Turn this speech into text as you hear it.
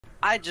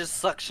I just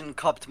suction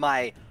cupped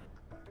my...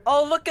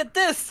 Oh, look at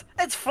this!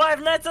 It's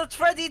Five Nights at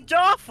Freddy's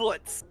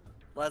Jawfoots!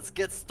 Let's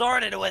get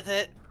started with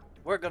it.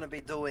 We're gonna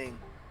be doing...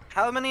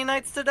 How many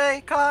nights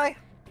today, Kai?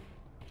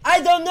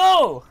 I don't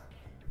know!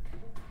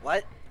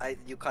 What?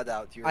 You cut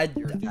out. You're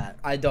fat.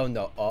 I don't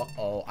know.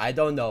 Uh-oh. I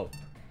don't know.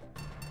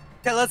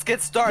 Okay, let's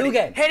get started. New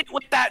game. Hit it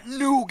with that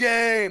new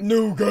game!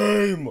 New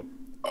game!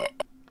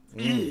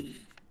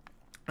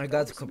 I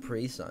got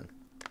Capri Sun.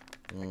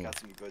 I got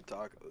some good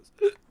tacos.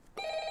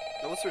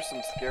 Those are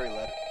some scary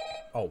letters.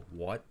 Oh,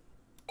 what?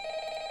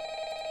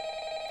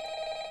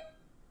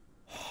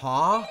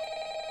 Huh?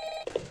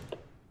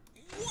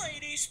 What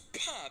is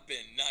poppin',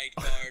 Night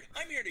Guard?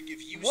 I'm here to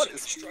give you What some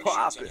is instructions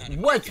poppin'? on how to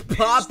What's make it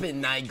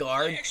poppin', Night best.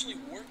 Guard? I actually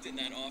worked in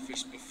that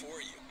office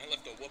before you. I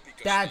left the whoopee cushion on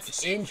the That's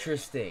sink.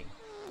 interesting.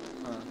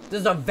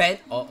 There's a vent.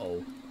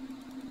 Uh-oh.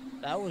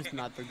 That was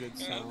not the good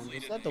sound. Hopefully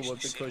It's not the didn't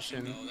whoopee make you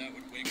cushion. sick, though. That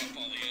would wake up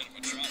all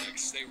the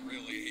animatronics. They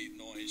really hate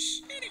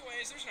noise.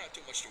 Anyways, there's not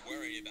too much to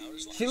worry about.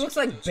 As long She as looks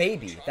you like keep those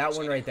Baby. animatronics That one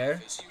out of right your there.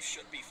 office, you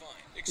should be fine.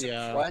 Except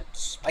Yeah. for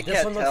What? I This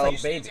can't one looks tell.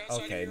 like Baby. outside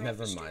of Okay, your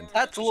never office mind. door,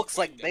 That just looks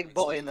like break Big down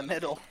Boy and in the stuff.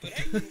 middle. But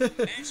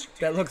hey, ask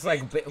That looks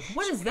like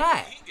What is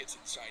that? He gets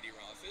inside your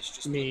office,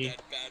 just Me. put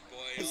that bad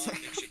boy on,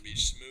 it should be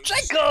smooth.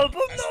 Jacob,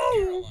 As for no!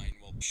 Caroline,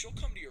 well, she'll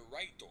come to your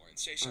right door and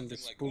say I'm the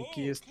something like,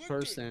 spookiest "Oh, Clinton."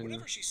 person.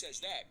 Whenever she says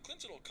that,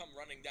 Clinton will come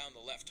running down the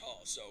left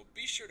hall, so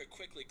be sure to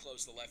quickly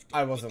close the left door.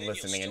 I But wasn't then you'll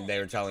listening, still and they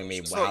were have to telling me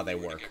close the how side they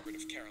door to work. get rid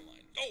of Caroline.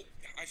 Oh,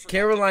 I forgot to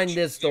Caroline mention,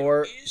 this there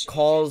door is a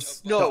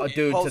calls hint No, of the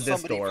dude call to this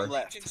somebody door. from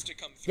left. Clintons to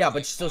come through Yeah, that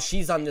but still box.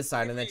 she's on this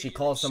side, and then she Whatever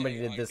calls you somebody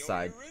say, to I this know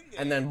side, you're in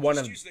there. and then one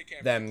Just of use the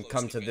camera them to close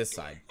come the to big this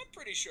door. side. I'm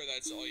pretty sure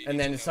that's all you And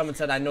need then to someone know.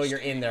 said, "I know you're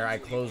in there." I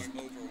Hopefully closed.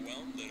 you weren't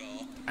overwhelmed at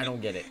all. I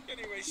don't get it.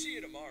 Anyway, see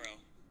you tomorrow.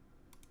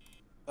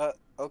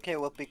 Okay,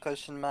 whoopee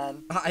cushion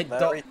man. I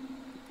Very don't.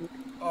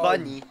 Oh,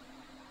 funny.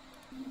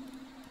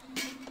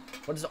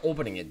 what does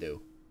opening it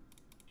do?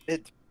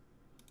 It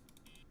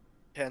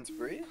can't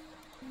breathe.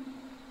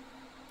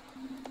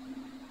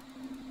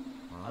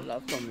 I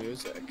love the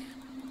music.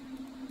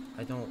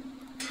 I don't.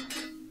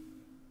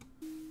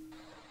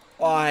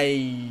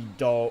 I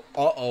don't.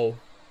 Uh-oh.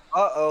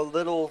 Uh-oh,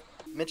 little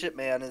midget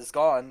man is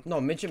gone. No,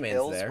 Midget Man's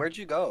Hills, there. where'd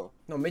you go?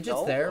 No,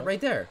 Midget's No? there,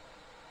 right there.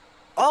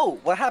 Oh,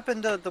 what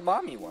happened to the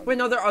mommy one? Wait,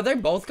 no, are they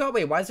both gone?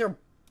 Wait, why is there a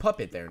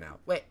puppet there now?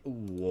 Wait,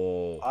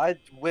 whoa.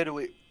 Where do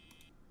we...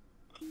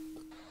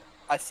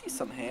 I see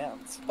some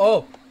hands.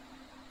 Oh!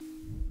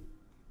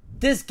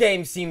 This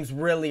game seems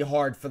really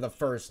hard for the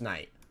first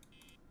night.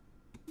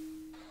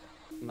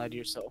 Lie to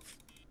yourself.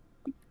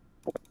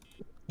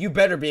 You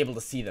better be able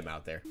to see them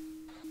out there.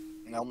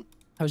 No,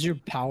 How's your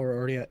power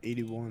already at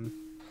 81?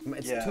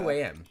 It's Yeah. 2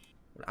 a.m.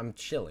 I'm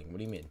chilling. What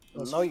do you mean?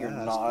 That's no, you're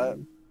fast, not.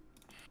 man.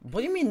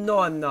 What do you mean, no,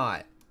 I'm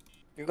not?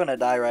 You're gonna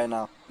die right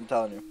now. I'm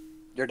telling you.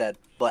 You're dead.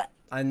 But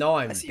I know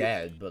I'm I see you.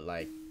 dead, but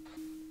like,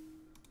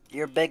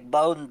 you're big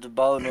boned,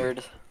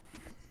 bonerd.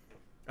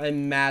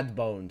 I'm mad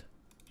boned.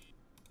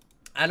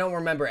 I don't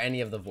remember any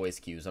of the voice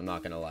cues, I'm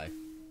not gonna lie.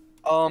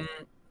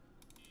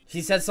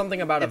 He said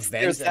something about a vent.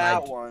 There's and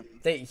that one.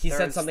 He said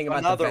There's something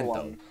about the another vent,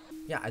 one. though.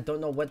 Yeah, I don't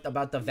know what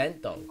about the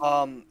vent,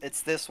 though.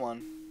 It's this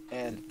one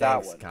and that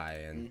Thanks, one. Kai,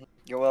 and Mhm.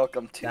 You're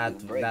welcome to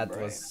that brain that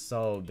brain. was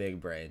so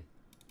big brain.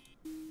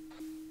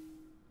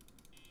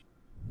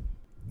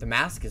 The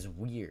mask is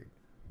weird.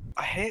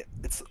 I hate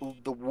it's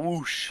the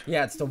whoosh.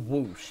 Yeah, it's the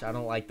whoosh. I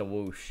don't like the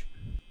whoosh.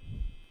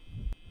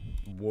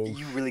 Whoosh.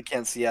 You really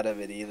can't see out of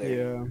it either.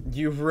 Yeah.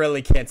 You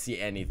really can't see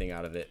anything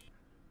out of it.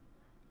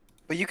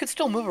 But you could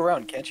still move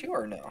around, can't you,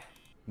 or no?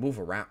 Move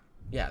around.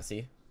 Yeah,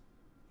 see?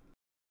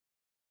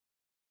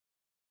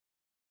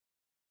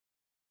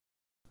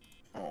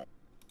 Oh.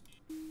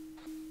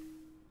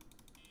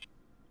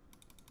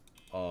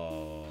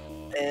 Oh.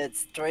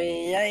 It's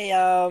 3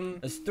 a.m.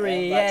 It's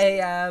 3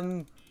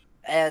 a.m.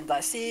 And I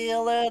see a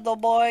little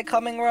boy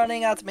coming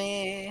running at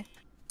me.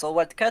 So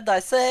what could I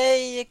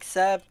say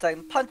except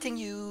I'm punting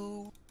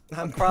you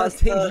I'm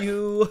across punting the-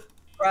 you.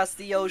 across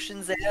the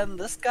oceans and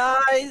the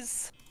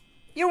skies.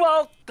 You're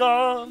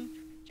welcome.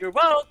 You're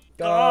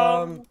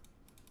welcome.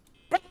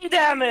 Brain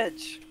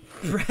damage.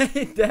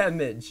 Brain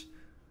damage.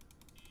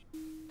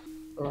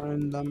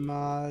 Burn the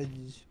mud.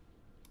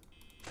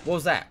 What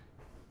was that?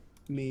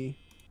 Me.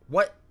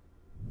 What?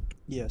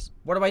 Yes.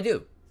 What do I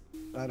do?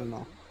 I don't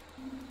know.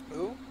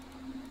 Who?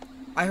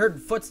 I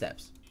heard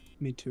footsteps.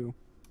 Me too.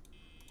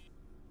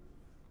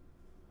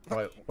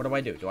 What do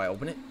I do? Do I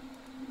open it?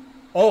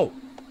 Oh!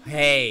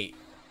 Hey!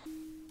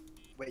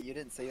 Wait, you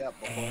didn't say that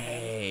before.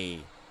 Hey!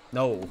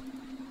 No.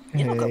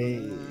 You look Hey.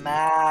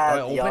 mad. Do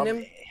I open him?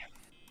 yummy.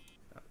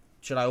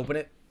 Should I open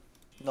it?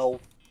 No,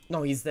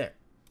 No, he's there.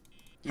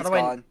 he's do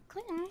I- gone.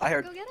 Clinton, I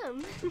heard- go get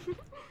him.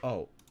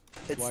 Oh.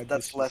 Why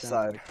That's did she left sound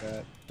side. like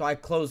that? Do I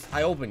close?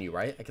 I open you,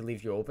 right? I can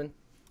leave you open?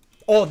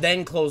 Oh,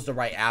 then close the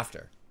right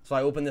after. So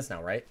I open this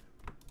now, right?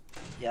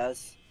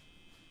 Yes.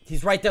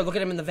 He's right there. Look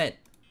at him in the vent.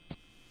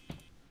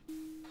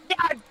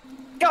 Yeah,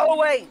 go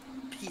away,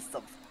 piece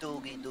of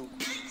doogie doo.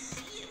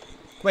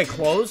 Wait,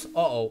 close?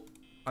 Uh-oh.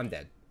 I'm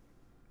dead.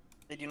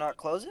 Did you not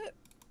close it?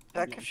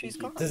 Heck, if she's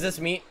gone. Does this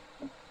mean...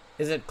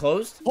 Is it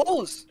closed?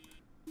 Close.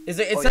 Is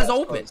it? It Oh, says yeah, it's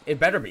open. closed. It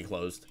better be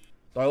closed.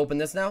 Do I open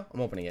this now? I'm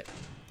opening it.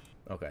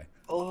 Okay.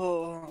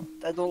 Oh,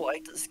 I don't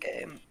like this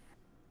game.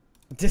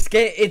 This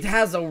game, it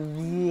has a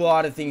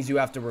lot of things you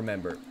have to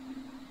remember.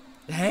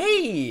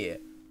 Hey!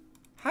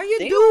 How you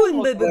They doing,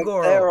 look baby like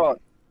girl? they're on-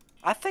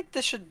 I think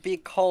this should be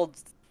called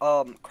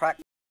crack.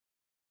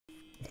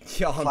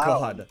 Oh, Cloud.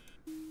 God.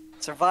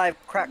 Survive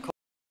crack.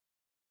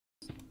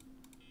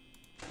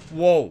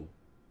 Whoa.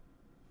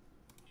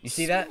 You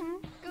see that?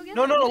 Go get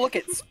No, no, him. no. Look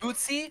at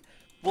Spootsy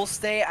will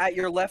stay at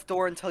your left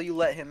door until you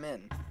let him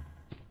in.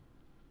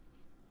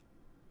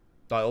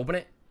 Do I open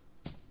it?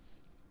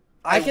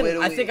 I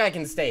literally- think I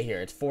can stay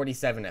here. It's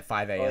 47 at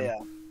 5 a.m. Oh yeah.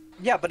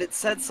 Yeah, but it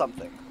said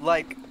something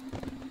like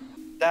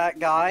that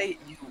guy.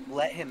 You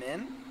let him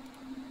in.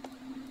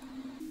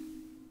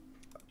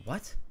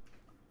 What?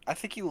 I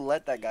think you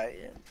let that guy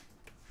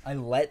in.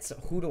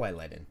 Who do I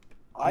let in?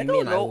 I You don't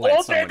mean I know. let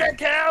Open someone the in?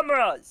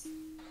 cameras.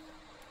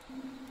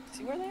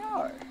 See where they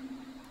are.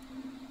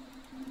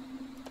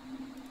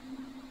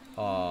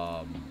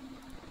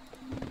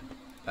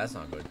 That's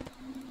not good.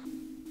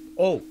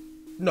 Oh,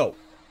 no.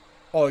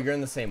 Oh, you're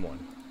in the same one.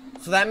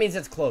 So that means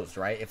it's closed,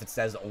 right? If it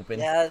says open.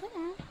 Yeah.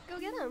 Clinton, go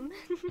get him.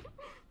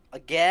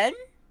 Again?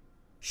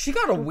 She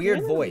got a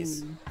weird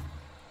voice.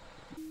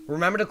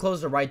 Remember to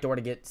close the right door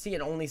to get... See,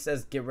 it only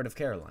says get rid of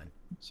Caroline.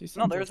 She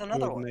No, there's would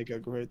another one. Make a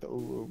great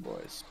Uru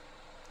voice.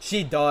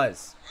 She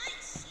does.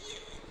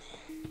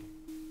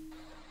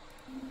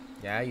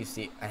 Yeah, you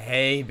see...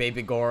 Hey,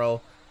 baby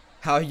girl.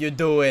 How you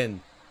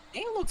doing?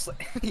 He looks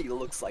like he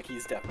looks like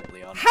he's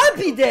definitely on.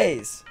 Happy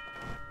days!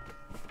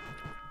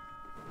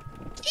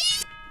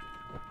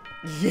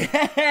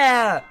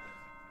 Yeah!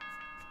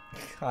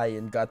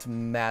 Kyan got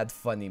mad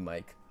funny,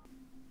 Mike.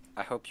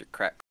 I hope you're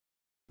crack,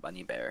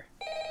 bunny bear.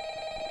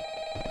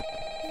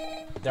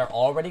 They're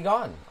already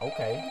gone.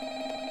 Okay.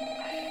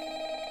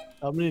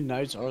 How many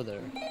nights are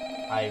there?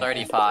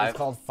 35. It's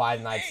called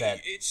Five Nights Hey, at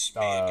it's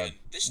me again.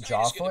 This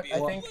night is gonna Jawfoot, be I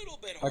a think. little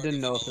bit I harder didn't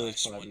know than if the it was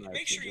last 5 one. nights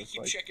Make or sure you just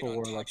keep like checking on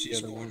 4 like Topsy's the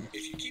other phone. one.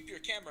 If you keep your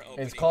camera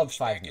open, It's he called goes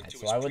 5 back Nights, into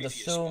so his I would previous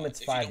assume spot. it's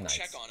If 5 you don't nights.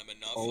 check on him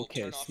enough,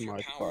 Okay, he'll turn off your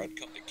smart power bot. and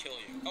come to kill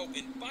you. Oh,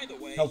 and by the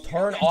way, He'll you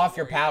turn don't have to off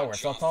your worry about power,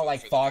 so it's not Jawfoot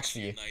like for the next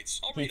few Foxy.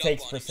 nights. I'll He read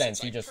takes up on him percents, since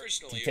he I just-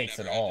 personally he have takes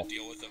never it had to all.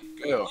 deal with him.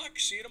 Good Ew. luck.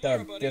 See you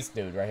tomorrow, buddy. This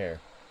dude right here.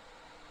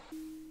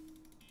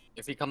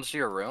 If he comes to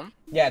your room,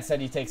 Yeah, it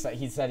said he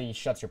said he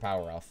shuts your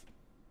power off.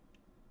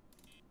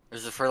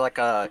 is it for like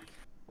a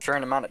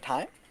certain amount of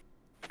time?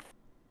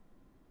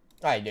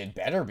 It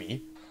better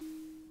be.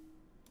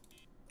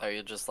 Or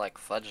you just like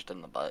fudged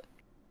in the butt?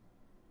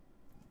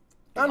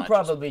 I'm might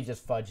probably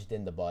just fudged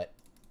in the butt.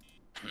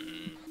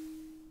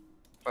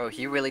 Bro,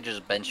 he really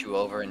just bent you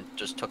over and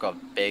just took a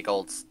big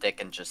old stick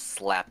and just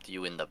slapped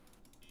you in the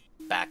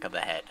back of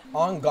the head.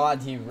 On God,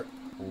 he... Ooh.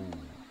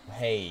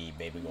 Hey,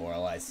 baby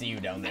girl, I see you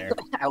down there.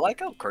 I like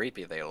how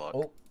creepy they look.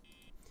 Oh.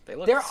 They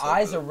look Their so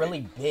eyes are goofy.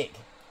 really big.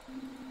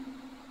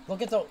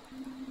 Look at the...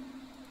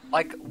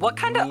 Like, what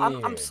kind of...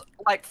 Weird.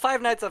 like,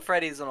 Five Nights at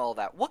Freddy's and all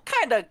that. What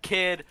kind of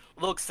kid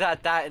looks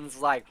at that and is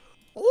like,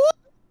 what?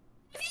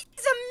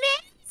 He's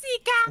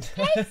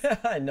amazing, guys!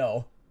 I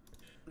know.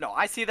 No,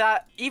 I see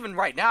that. Even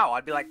right now,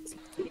 I'd be like...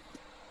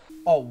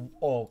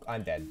 Oh,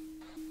 I'm dead.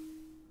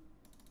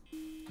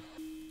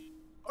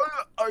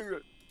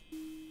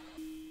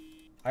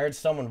 I heard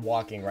someone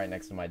walking right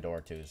next to my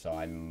door, too, so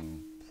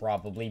I'm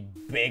probably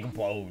big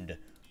boned.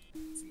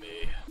 It's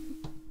me.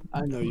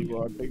 I know you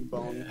are big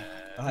bone.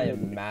 I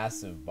am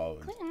massive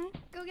boned. Clinton,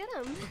 go get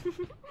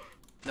him.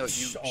 No, you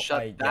Shut-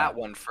 shut that yeah.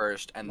 one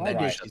first, and Why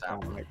then you does shut she that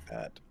sound one. like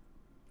that?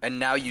 And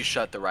now you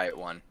shut the right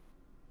one.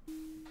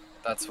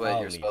 That's what I'll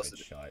you're leave supposed it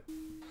to do. shut.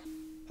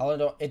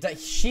 Hello,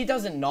 she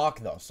doesn't knock,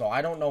 though, so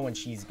I don't know when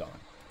she's gone.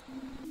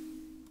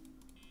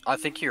 I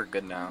think you're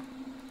good now.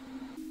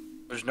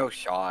 There's no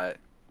shot.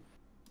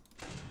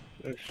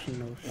 There's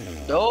no.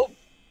 Nope.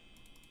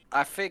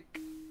 I think.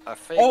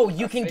 Oh,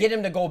 you can get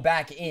him to go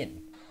back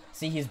in.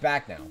 See, he's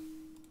back now.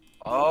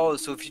 Oh,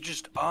 so if you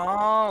just.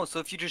 Oh, so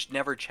if you just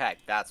never check,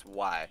 that's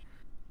why.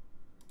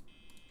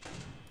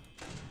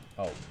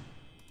 Oh.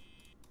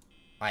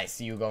 I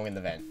see you going in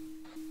the vent.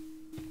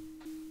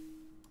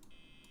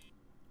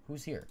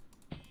 Who's here?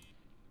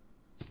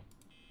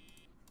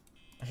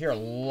 I hear a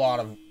lot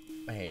of...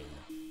 Hey.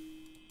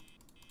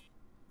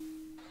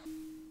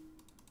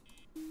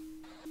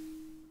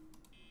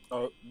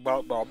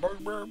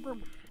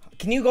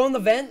 Can you go in the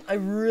vent? I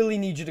really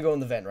need you to go in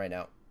the vent right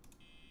now.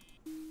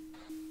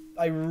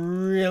 I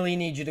really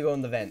need you to go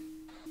in the vent.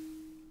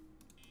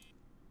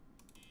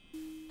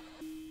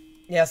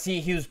 Yeah, see,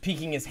 he was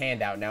peeking his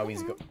hand out. Now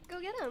he's go... Go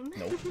get him.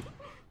 Nope.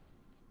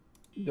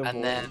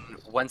 And then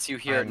once you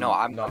hear.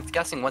 I'm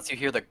guessing once you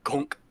hear the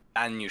gunk,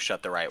 and you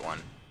shut the right one.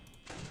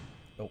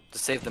 Nope. To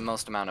save the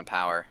most amount of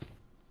power.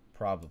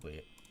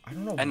 Probably. I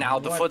don't know. And now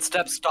the what-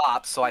 footsteps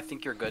stop, so I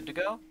think you're good to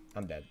go.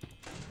 I'm dead.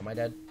 Am I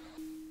dead?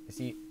 Is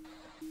he?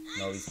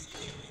 No, he's...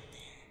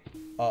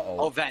 Uh-oh.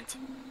 Oh, vent.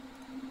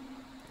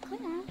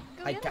 Clinton,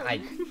 go I get ca-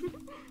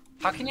 him.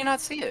 How can you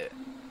not see it?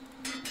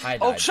 I died.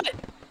 Oh shit!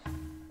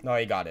 No,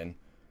 he got in.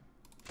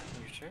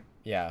 sure?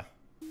 Yeah.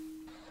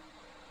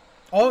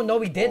 Oh, no,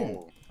 he didn't.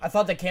 Oh. I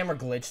thought the camera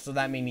glitched, so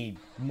that made me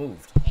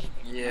moved.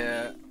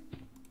 Yeah.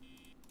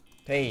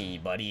 Hey,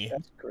 buddy.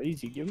 That's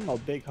crazy. Give him a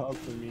big hug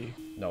for me.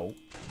 No.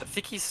 I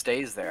think he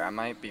stays there. I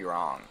might be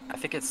wrong. I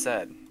think it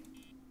said.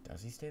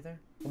 Does he stay there?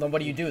 Well, then what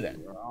do you do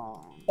then?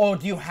 Wrong. Oh,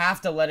 do you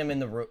have to let him in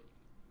the room?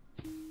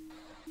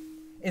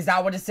 Is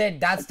that what it said?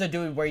 That's the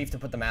dude where you have to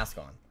put the mask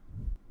on.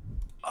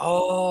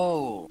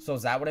 Oh, So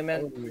is that what it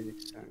meant? That would make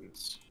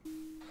sense.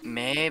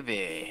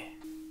 maybe.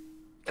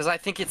 Because I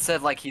think it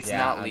said like he's Yeah,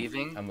 not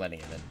leaving. I'm letting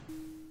him in.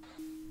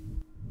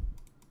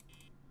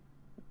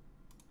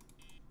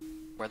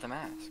 Wear the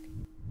mask.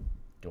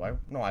 Do I?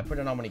 No, I put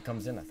it on when he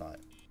comes in, I thought.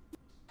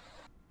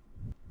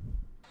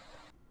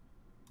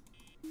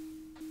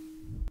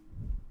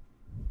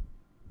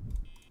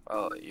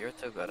 Oh, you're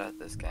too good at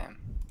this game.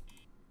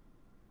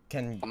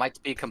 Can I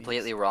might be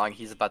completely wrong.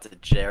 He's about to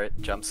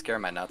jump scare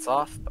my nuts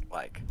off, but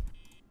like.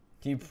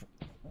 you...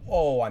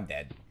 Oh, I'm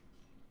dead.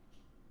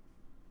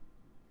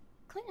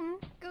 Clinton,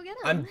 go get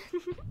him. I'm-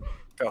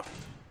 Go.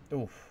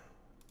 Oof.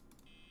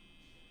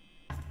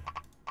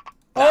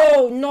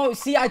 Oh, no,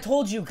 see, I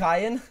told you,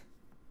 Kyan.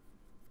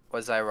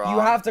 Was I wrong?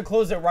 You have to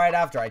close it right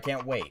after. I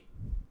can't wait.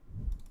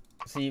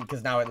 See,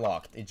 because now it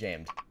locked. It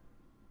jammed.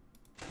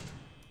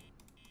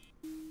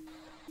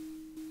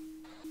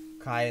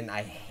 Kyan,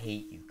 I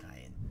hate you,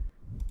 Kyan.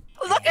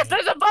 Look,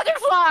 there's a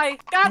butterfly!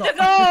 Gotta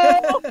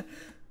go!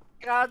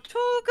 Got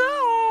to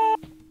go!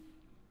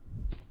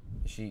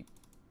 She...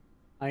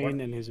 Iron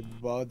and his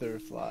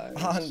butterflies.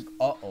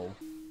 Uh-oh.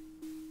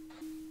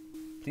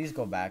 Please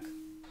go back.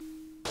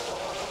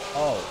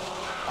 Oh.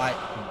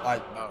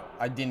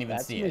 I didn't even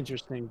That's see an it.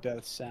 interesting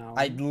death sound.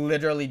 I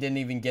literally didn't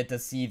even get to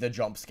see the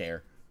jump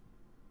scare.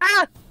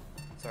 Ah!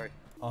 Sorry.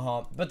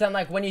 Uh-huh. But then,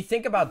 like, when you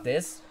think about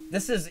this,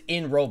 this is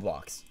in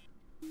Roblox.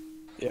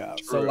 Yeah.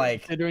 So, for-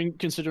 like...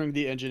 considering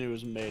the engine it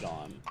was made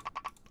on.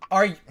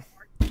 Are you...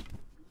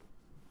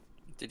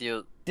 Did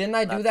you? Didn't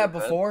I do Not that too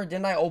good. before?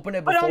 Didn't I open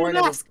it Put on before? the and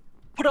it was... mask!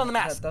 Put on the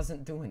That mask!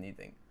 doesn't do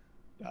anything.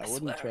 I swear.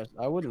 wouldn't trust.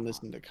 I wouldn't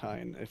listen to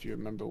Kine if you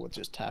remember what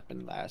just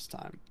happened last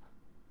time.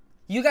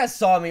 You guys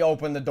saw me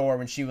open the door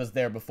when she was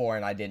there before,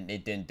 and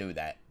it didn't do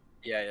that.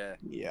 Yeah, yeah.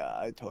 Yeah,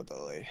 I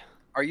totally.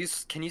 Are you?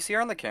 Can you see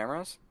her on the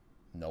cameras?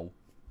 No.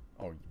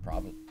 Or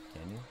probably...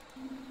 Can you?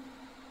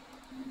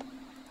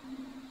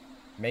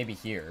 Maybe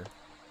here.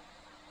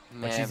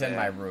 But she's in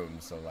my room,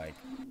 so, like...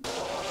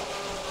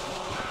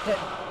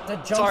 The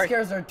jump Sorry.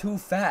 scares are too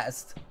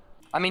fast.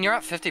 I mean, you're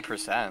at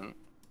 50%.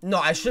 No,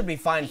 I should be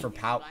fine for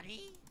power.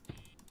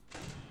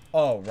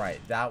 Oh, right.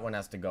 That one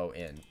has to go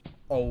in.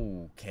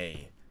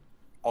 Okay.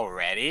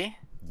 Already?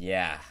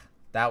 Yeah.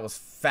 That was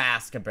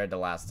fast compared to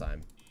last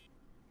time.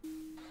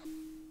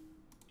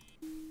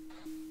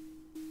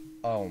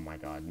 Oh my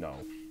god, no.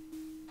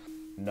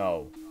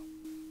 No.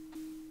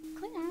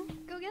 Clinton,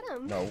 go get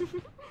him. No.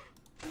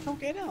 Don't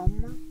get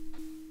him.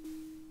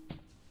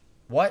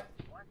 What?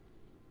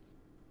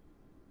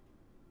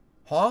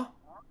 Huh?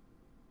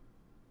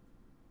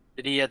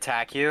 Did he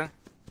attack you?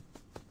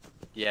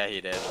 Yeah,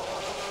 he did.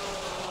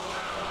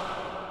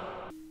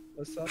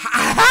 What's up?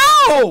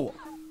 How?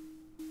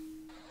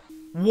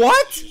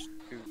 What?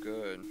 Too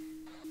good.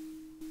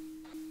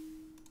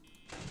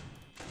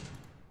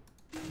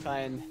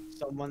 Kine,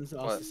 someone wants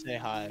What? to say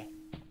hi.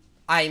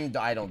 I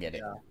don't get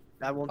it.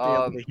 Yeah. I won't be able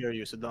Um, to hear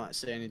you, so don't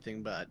say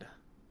anything bad.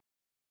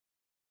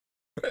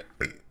 Yeah,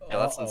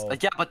 that's Uh-oh.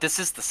 yeah, but this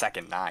is the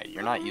second night.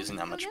 You're not Clinton, using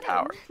that go much get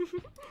power.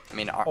 him. I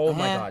mean, Oh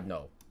my god,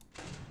 no.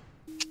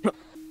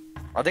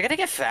 Are they gonna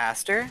get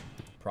faster?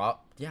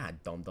 Yeah,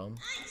 dum-dum.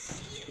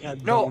 Yeah,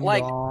 No,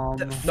 like,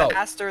 No.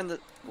 faster in the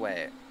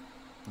wait.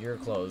 You're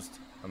closed.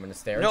 I'm gonna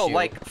stare at No, you.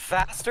 like,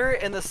 faster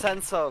in the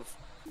sense of,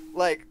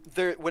 like,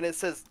 there when it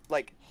says,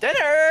 like,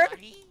 dinner!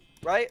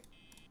 Right?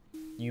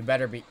 You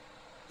better be...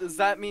 Does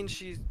that mean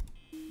she's...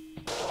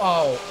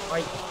 Oh,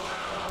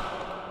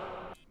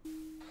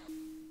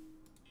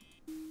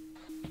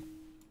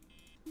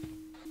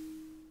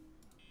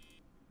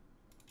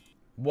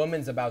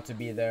 Woman's about to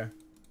be there.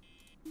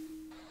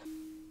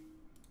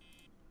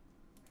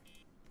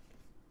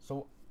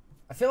 So,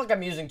 I feel like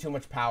I'm using too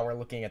much power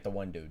looking at the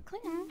one dude.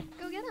 Clinton,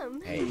 go get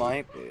him. Hey.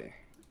 Might be.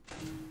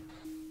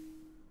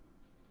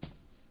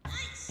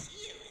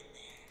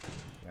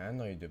 Yeah, I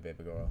know you do,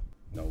 baby girl.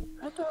 No.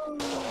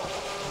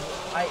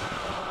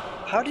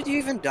 How did you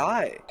even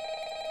die?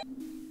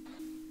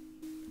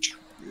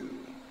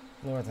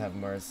 Lord have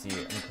mercy.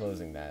 I'm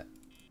closing that.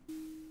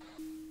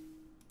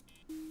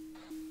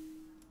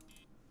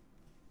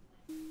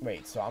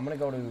 Wait, so I'm gonna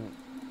go to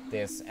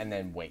this and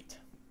then wait.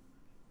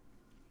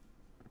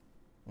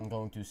 I'm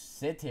going to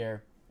sit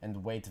here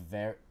and wait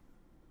very...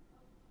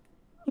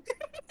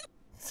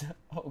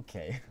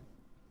 Okay.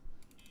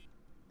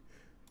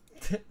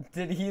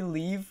 Did he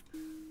leave?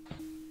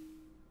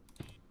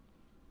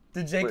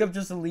 Did Jacob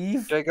just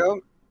leave? Jacob?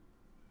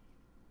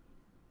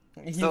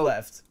 He So-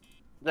 left.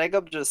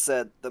 Jacob just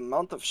said the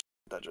amount of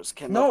that just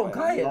came No, up.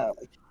 Kyle. Yeah.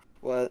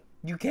 What?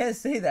 You can't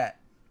say that.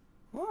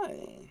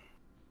 Why?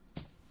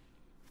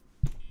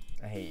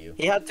 I hate you.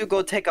 He had to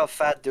go take a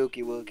fat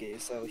dookie wookie,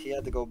 so he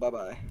had to go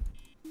bye-bye.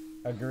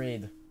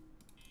 Agreed.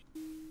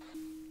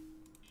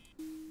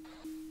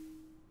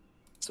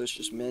 So it's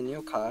just me and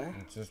you, Kai.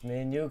 It's just me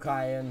and you,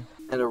 Kyan.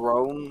 In a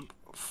room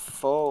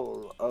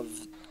full of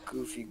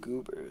goofy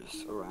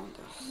goobers around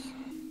us.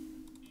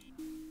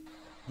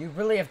 You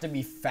really have to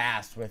be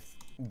fast with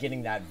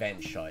getting that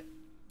vent shut.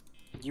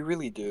 You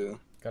really do.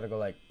 Gotta go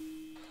like...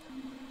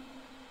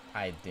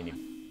 I didn't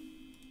even...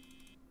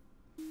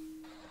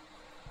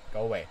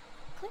 Go away.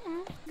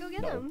 Clinton, go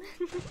get No. him.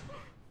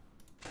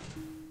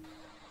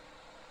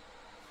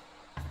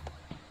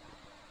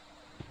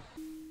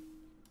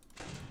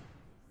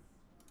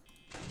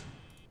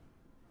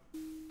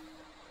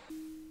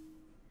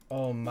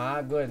 Oh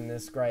my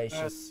goodness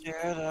gracious.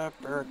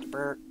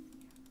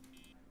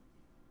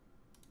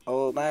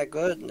 Oh my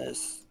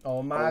goodness.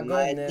 Oh my Oh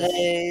my goodness.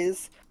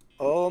 days.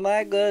 Oh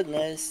my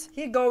goodness.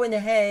 He going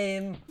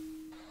home.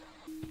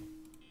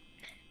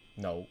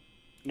 No.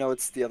 No,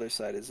 it's the other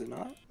side, is it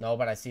not? No,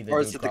 but I see the Or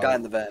dude is it the crawling. guy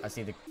in the vent? I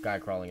see the guy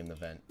crawling in the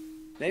vent.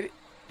 Maybe.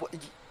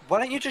 Why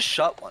don't you just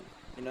shut one?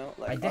 You know,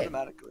 like I did.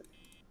 automatically.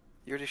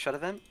 You already shut a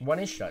vent? One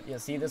is shut. Yeah,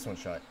 see this one's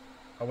shut.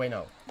 Oh wait,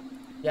 no.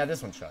 Yeah,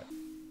 this one's shut.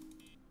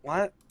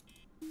 What?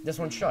 This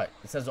one's shut.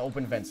 It says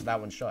open vent, so that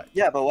one's shut.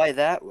 Yeah, but why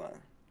that one?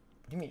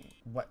 What do you mean?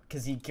 What?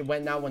 Because he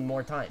went that one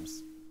more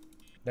times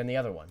than the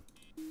other one.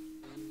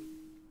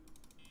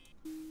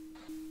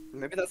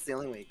 Maybe that's the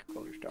only way you can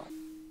close down.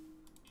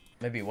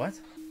 Maybe what?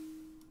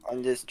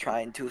 I'm just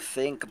trying to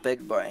think,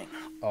 big brain.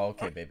 Oh,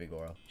 okay, baby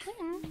girl.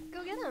 Clinton,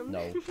 go get him.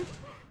 No.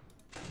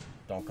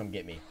 Don't come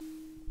get me.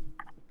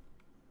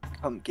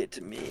 Come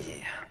get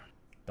me.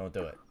 Don't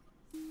do it.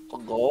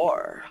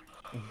 Gore.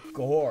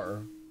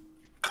 Gore.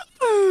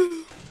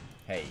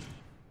 Hey.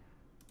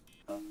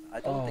 I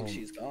don't think Oh.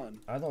 she's gone.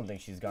 I don't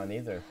think she's gone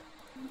either.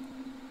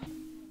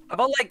 How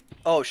about like...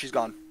 Oh, she's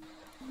gone.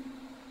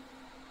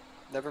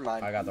 Never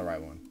mind. I got the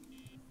right one.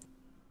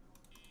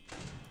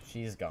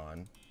 She's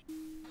gone.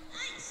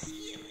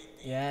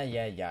 Yeah,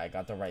 I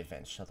got the right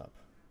vent. Shut up.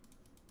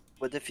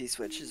 What if he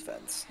switches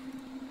vents?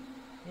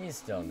 He's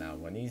still not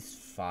one. He's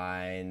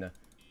fine.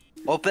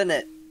 Open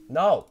it.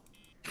 No!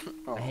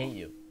 Oh. I hate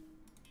you.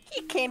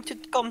 He came to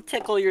come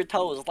tickle your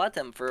toes. Let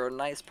him for a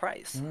nice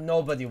price.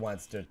 Nobody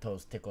wants their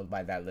toes tickled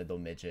by that little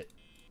midget.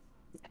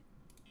 I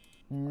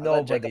let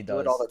Nobody Jacob do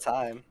does. it all the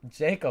time.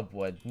 Jacob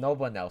would. No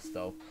one else,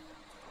 though.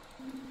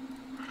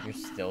 You're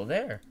still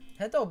there.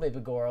 Hello, baby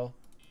girl.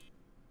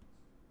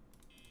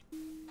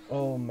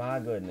 Oh my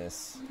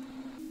goodness.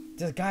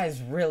 This guy's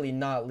really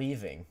not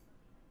leaving.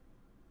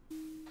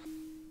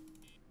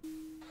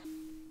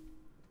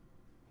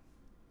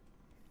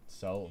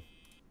 So,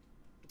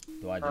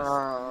 do I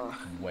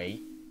just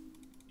wait?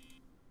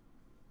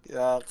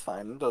 Yeah, it's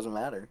fine. It doesn't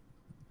matter.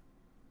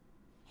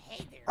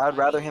 I'd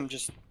rather him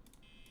just...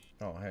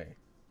 Oh, hey.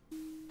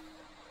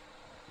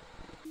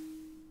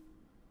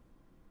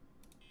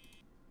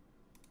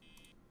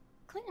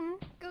 Clinton,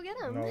 go get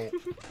him. No.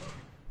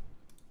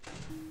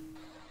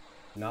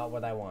 Not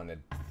what I wanted.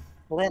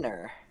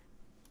 Linner.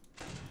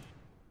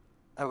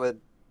 I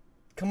would...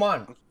 Come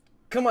on.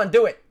 Come on,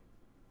 do it.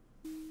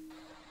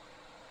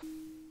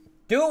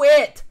 Do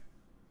it!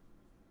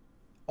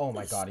 Oh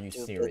my god, are you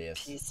Stupid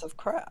serious? Piece of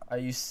crap. Are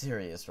you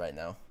serious right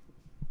now?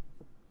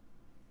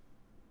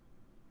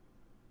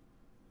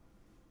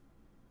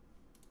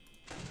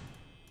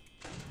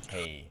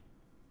 Hey.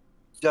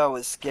 That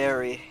was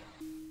scary.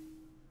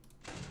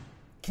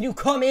 Can you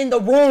come in the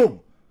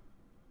room?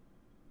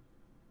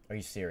 Are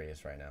you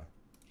serious right now?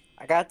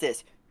 I got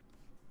this.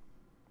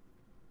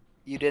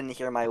 You didn't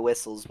hear my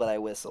whistles, but I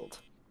whistled.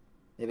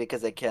 Maybe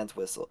because I can't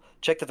whistle.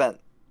 Check the vent.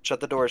 Shut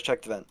the doors,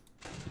 check the vent.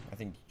 I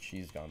think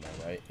she's gone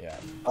though, right? Yeah.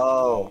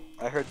 Oh,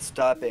 I heard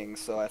stopping,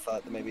 so I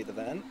thought that maybe the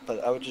vent,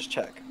 but I would just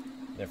check.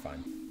 They're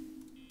fine.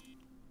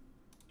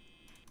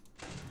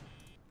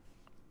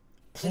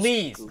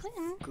 Please!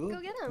 Clinton, Go- go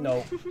get him.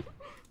 No.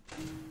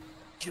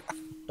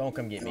 Don't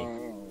come get me.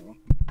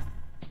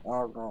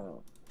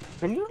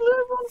 Can you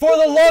live on... For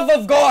the love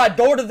of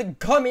God,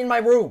 come in my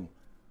room.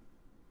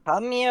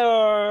 Come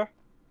here.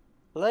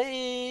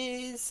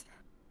 Please.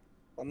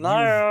 Come You've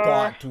here.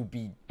 got to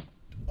be...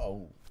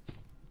 Oh.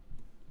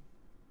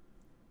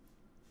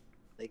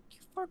 Thank you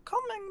for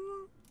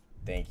coming.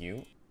 Thank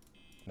you.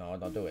 No,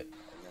 don't do it.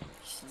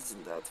 He's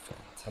in that vent.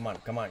 Come on,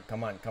 come on,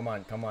 come on, come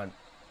on, come on.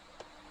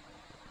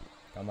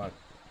 Come on.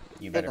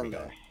 You better Get be in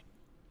going. there.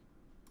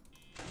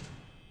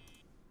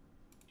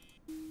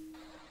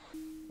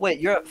 Wait,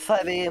 you're at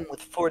 5 a.m.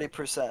 with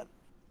 40%.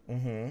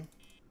 Mm-hmm.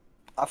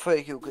 I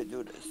think you could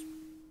do this.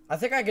 I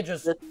think I could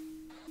just...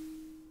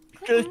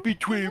 Just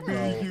between me No.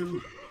 and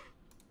you.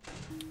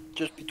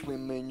 Just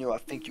between me and you, I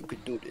think you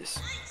could do this.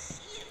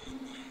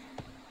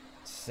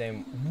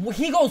 Same.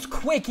 He goes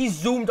quick. He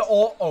zoomed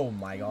all... Oh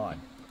my god.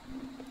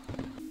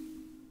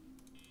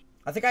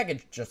 I think I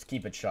could just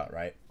keep it shut,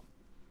 right?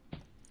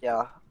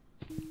 Yeah.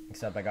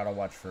 Except I gotta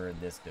watch for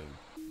this dude.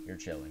 You're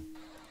chilling.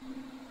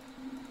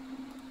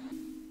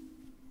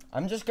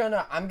 I'm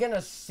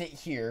gonna sit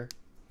here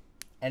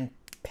and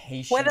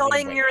patiently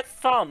Twiddling wait. your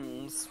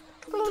thumbs.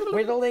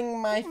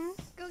 Whittling my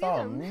Go get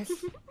 'em. thumbs.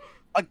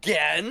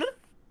 Again?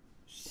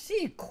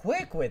 See,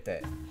 quick with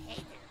it. Hey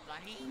there,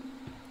 buddy.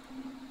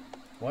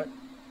 What?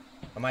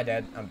 Am I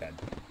dead? I'm dead.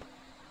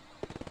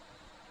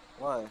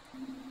 Why?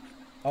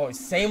 Oh,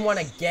 same one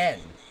again.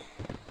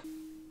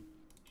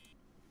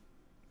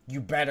 You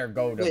better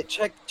go to. Wait,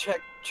 check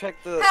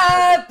the.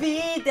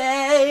 Happy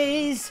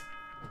days.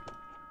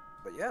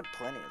 But you had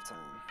plenty of time.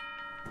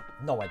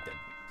 No, I didn't.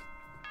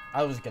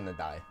 I was gonna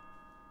die.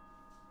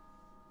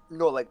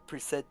 No, like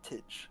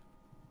percentage.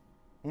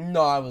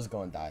 No, I was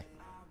gonna die.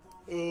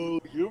 Oh,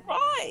 you're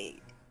right.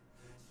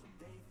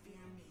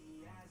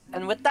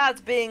 And with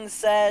that being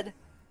said,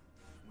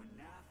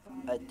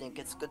 I think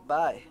it's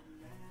goodbye.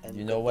 And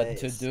You know good what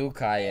to days. do,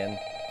 Cayenne.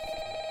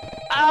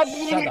 Ah,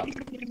 Shut up.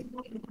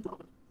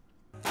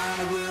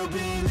 I will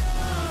be